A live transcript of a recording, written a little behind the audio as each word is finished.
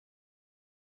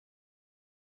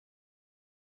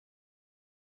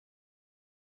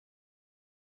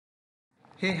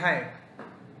Hey, hi.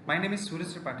 My name is Suraj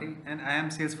Tripathi and I am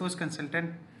Salesforce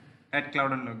consultant at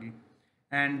Cloudanalogy.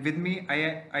 And with me,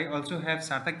 I also have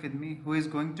Sarthak with me who is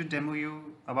going to demo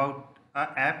you about a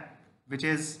app which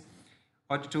is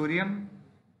Auditorium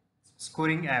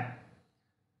scoring app.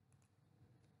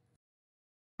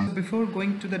 So before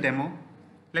going to the demo,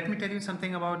 let me tell you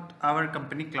something about our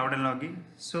company Cloudanalogy.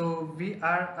 So we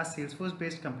are a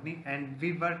Salesforce-based company and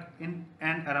we work in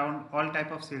and around all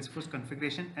type of Salesforce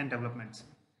configuration and developments.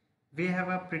 We have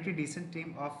a pretty decent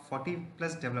team of 40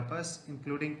 plus developers,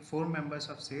 including 4 members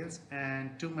of sales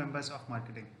and 2 members of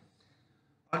marketing.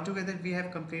 Altogether, we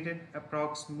have completed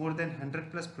approx more than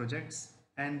 100 plus projects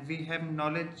and we have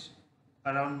knowledge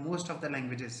around most of the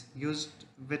languages used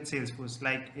with Salesforce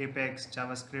like Apex,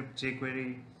 JavaScript,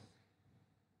 jQuery,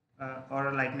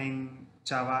 or Lightning,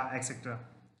 Java, etc.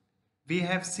 We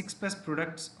have 6 plus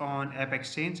products on App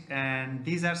Exchange and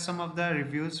these are some of the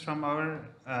reviews from our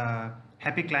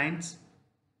happy clients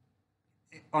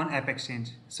on App Exchange.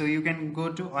 So you can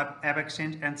go to App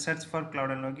Exchange and search for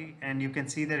Cloudanalogy and you can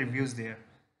see the reviews there.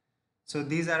 So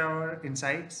these are our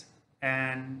insights.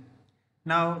 And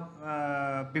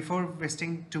now, before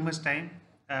wasting too much time,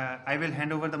 I will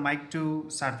hand over the mic to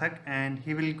Sarthak and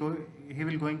he will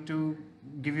going to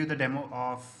give you the demo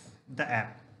of the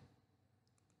app.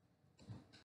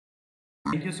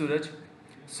 Thank you, Suraj.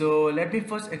 So let me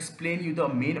first explain you the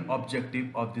main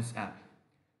objective of this app.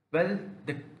 Well,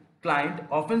 the client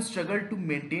often struggle to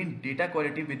maintain data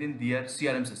quality within their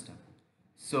CRM system.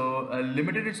 So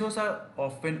limited resources are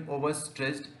often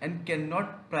overstressed and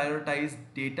cannot prioritize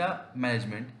data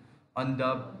management on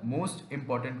the most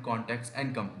important contacts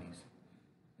and companies.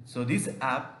 So this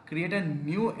app create a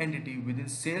new entity within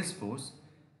Salesforce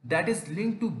that is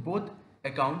linked to both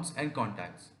accounts and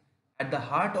contacts. At the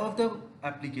heart of the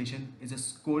application is a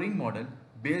scoring model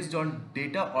based on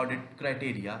data audit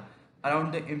criteria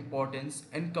around the importance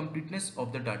and completeness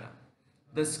of the data.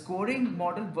 The scoring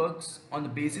model works on the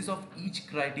basis of each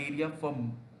criteria for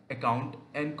account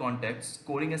and contact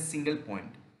scoring a single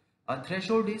point. A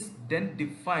threshold is then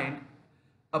defined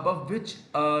above which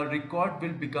a record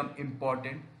will become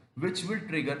important, which will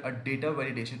trigger a data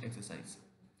validation exercise.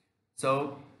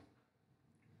 So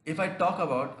if I talk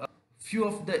about a few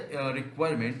of the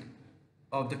requirement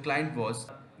of the client was,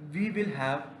 we will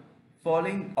have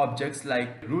following objects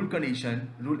like rule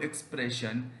condition, rule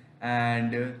expression,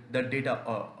 and the data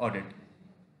audit.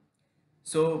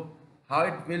 So how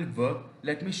it will work,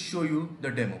 let me show you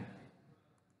the demo.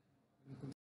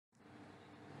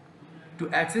 To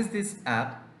access this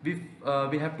app, we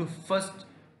have to first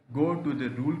go to the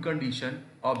rule condition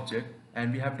object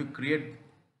and we have to create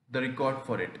the record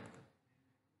for it.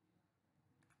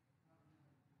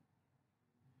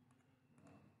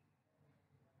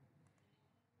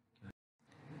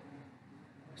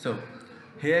 So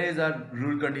here is our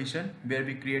rule condition where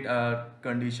we create a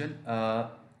condition.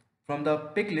 From the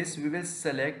pick list, we will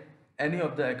select any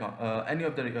of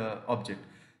the object.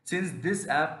 Since this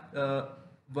app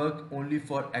work only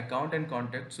for account and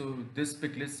contact, so this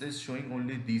pick list is showing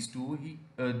only these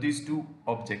two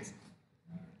objects.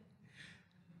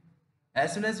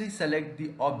 As soon as we select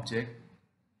the object,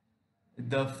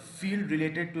 the field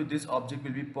related to this object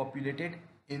will be populated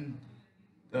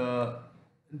uh,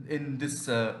 in this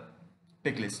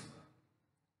pick list.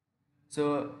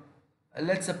 So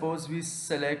let's suppose we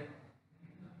select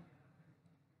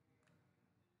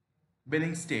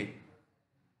billing state.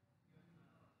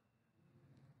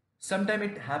 Sometimes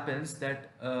it happens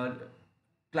that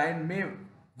client may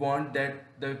want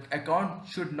that the account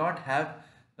should not have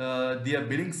their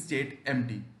billing state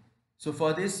empty. So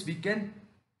for this we can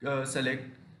select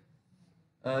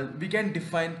we can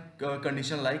define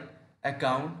condition like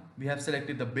account. We have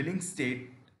selected the billing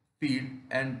state field,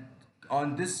 and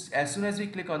on this, as soon as we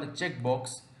click on the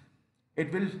checkbox,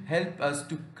 it will help us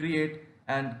to create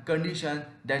an condition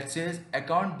that says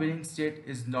account billing state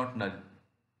is not null.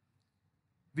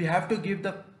 We have to give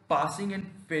the passing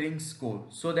and failing score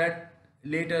so that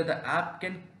later the app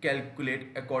can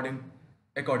calculate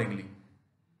accordingly.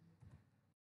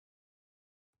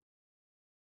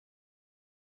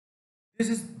 This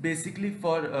is basically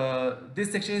for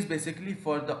this section is basically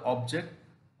for the object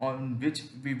on which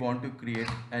we want to create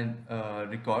an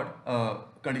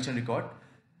condition record.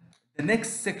 The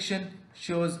next section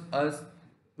shows us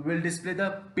will display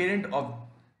the parent of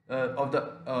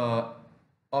the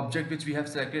object which we have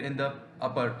selected in the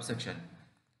upper section.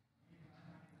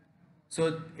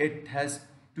 So it has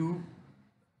two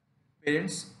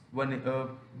parents.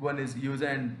 One is user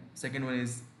and second one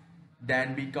is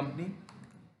Dan B company.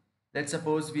 Let's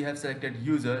suppose we have selected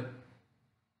user.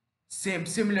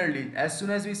 Similarly, as soon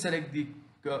as we select the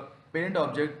parent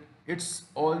object, it's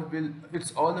all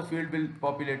the field will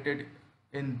populated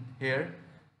in here.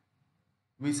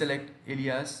 We select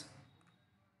alias,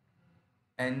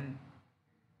 and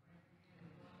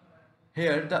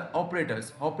here the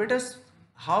operators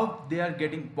how they are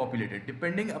getting populated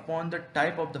depending upon the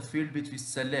type of the field which we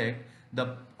select.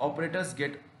 The operators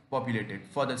get populated.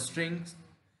 For the strings,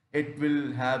 it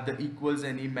will have the equals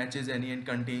any, matches any, and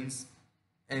contains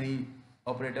any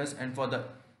operators. And for the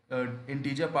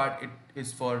integer part, it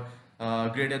is for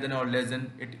greater than or less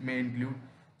than, it may include.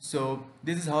 So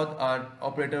this is how our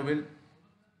operator will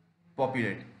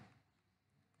populate.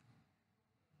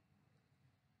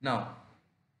 Now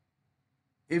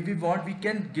if we want, we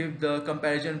can give the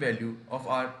comparison value of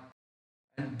our,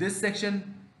 and this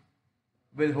section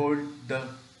will hold the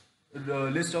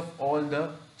list of all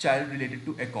the child related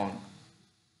to account.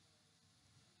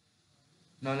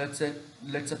 Now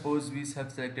let's suppose we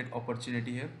have selected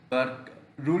opportunity here. Our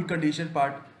rule condition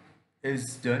part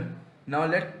is done. Now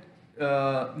let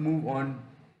move on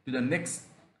to the next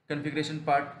configuration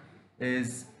part,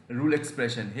 is rule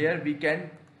expression. Here we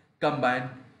can combine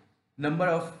number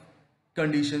of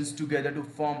conditions together to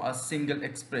form a single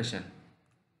expression.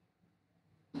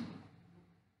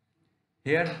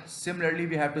 Here similarly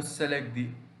we have to select the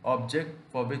object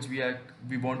for which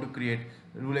we want to create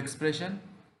rule expression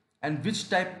and which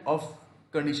type of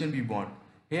condition we want.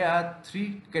 Here are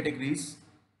three categories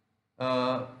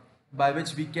uh, by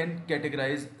which we can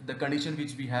categorize the condition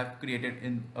which we have created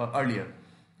in earlier.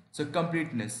 So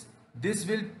completeness, this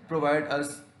will provide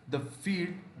us the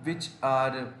field which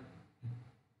are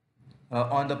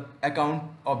on the account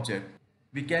object.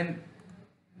 We can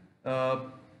uh,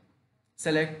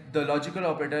 select the logical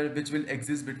operator which will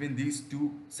exist between these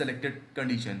two selected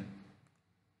condition.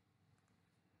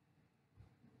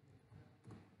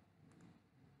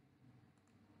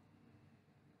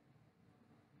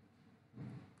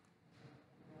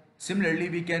 Similarly,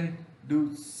 we can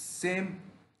do same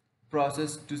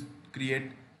process to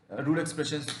create rule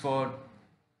expressions for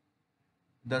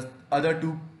the other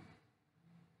two.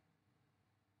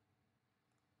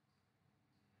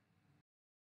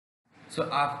 So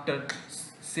after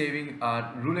saving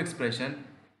our rule expression,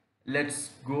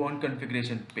 let's go on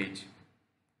configuration page.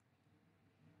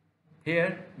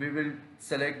 Here we will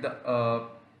select the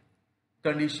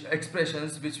condition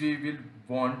expressions which we will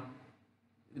want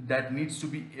that needs to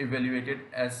be evaluated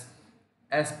as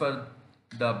per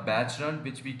the batch run,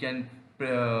 which we can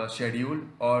schedule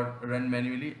or run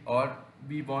manually, or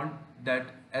we want that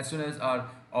as soon as our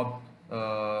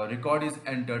record is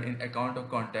entered in account or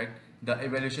contact, the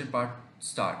evaluation part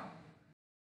start.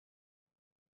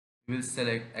 We will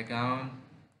select account,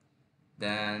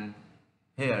 then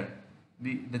here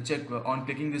the check on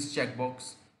clicking this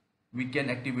checkbox we can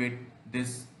activate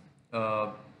this uh,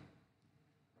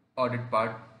 audit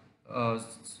part,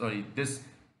 sorry, this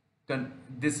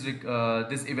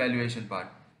evaluation part.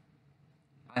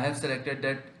 I have selected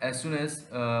that as soon as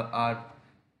our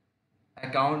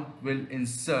account will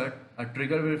insert, a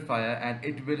trigger will fire and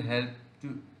it will help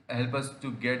us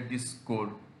to get this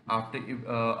score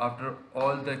after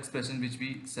all the expression which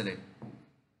we select.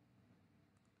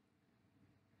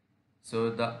 So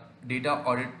the data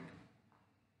audit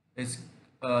is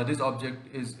this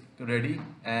object is ready,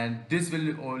 and this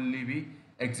will only be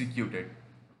executed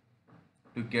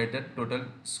to get the total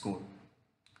score.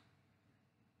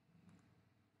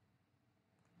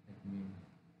 Let me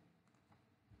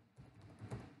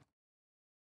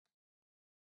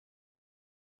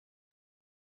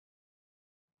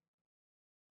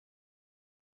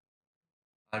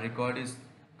our record is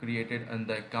created on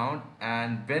the account,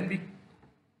 and when we,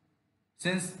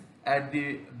 since at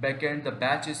the backend the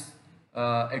batch is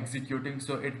executing,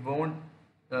 so it won't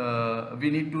we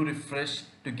need to refresh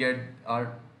to get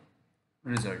our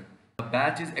result. The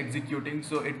batch is executing,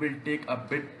 so it will take a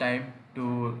bit time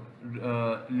to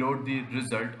load the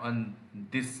result on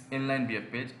this inline VF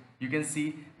page. You can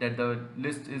see that the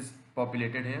list is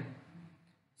populated here.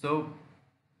 So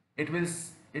it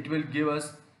will give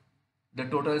us the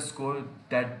total score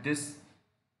that this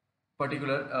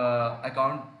particular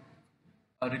account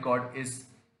record is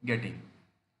getting,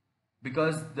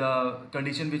 because the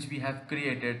condition which we have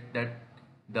created that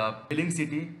the billing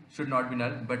city should not be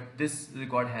null, but this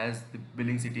record has the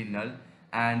billing city null,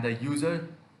 and the user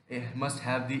must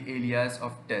have the alias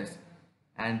of test,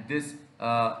 and this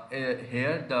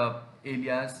here the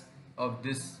alias of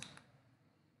this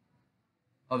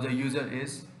of the user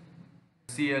is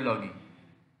CLOG.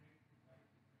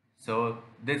 So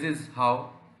this is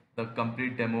how the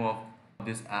complete demo of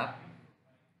this app.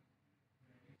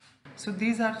 So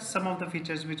these are some of the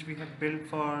features which we have built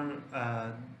for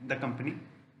the company.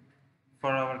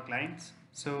 for our clients.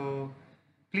 So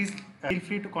please feel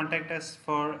free to contact us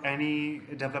for any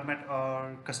development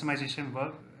or customization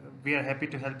work. We are happy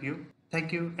to help you.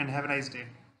 Thank you and have a nice day.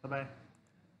 Bye bye.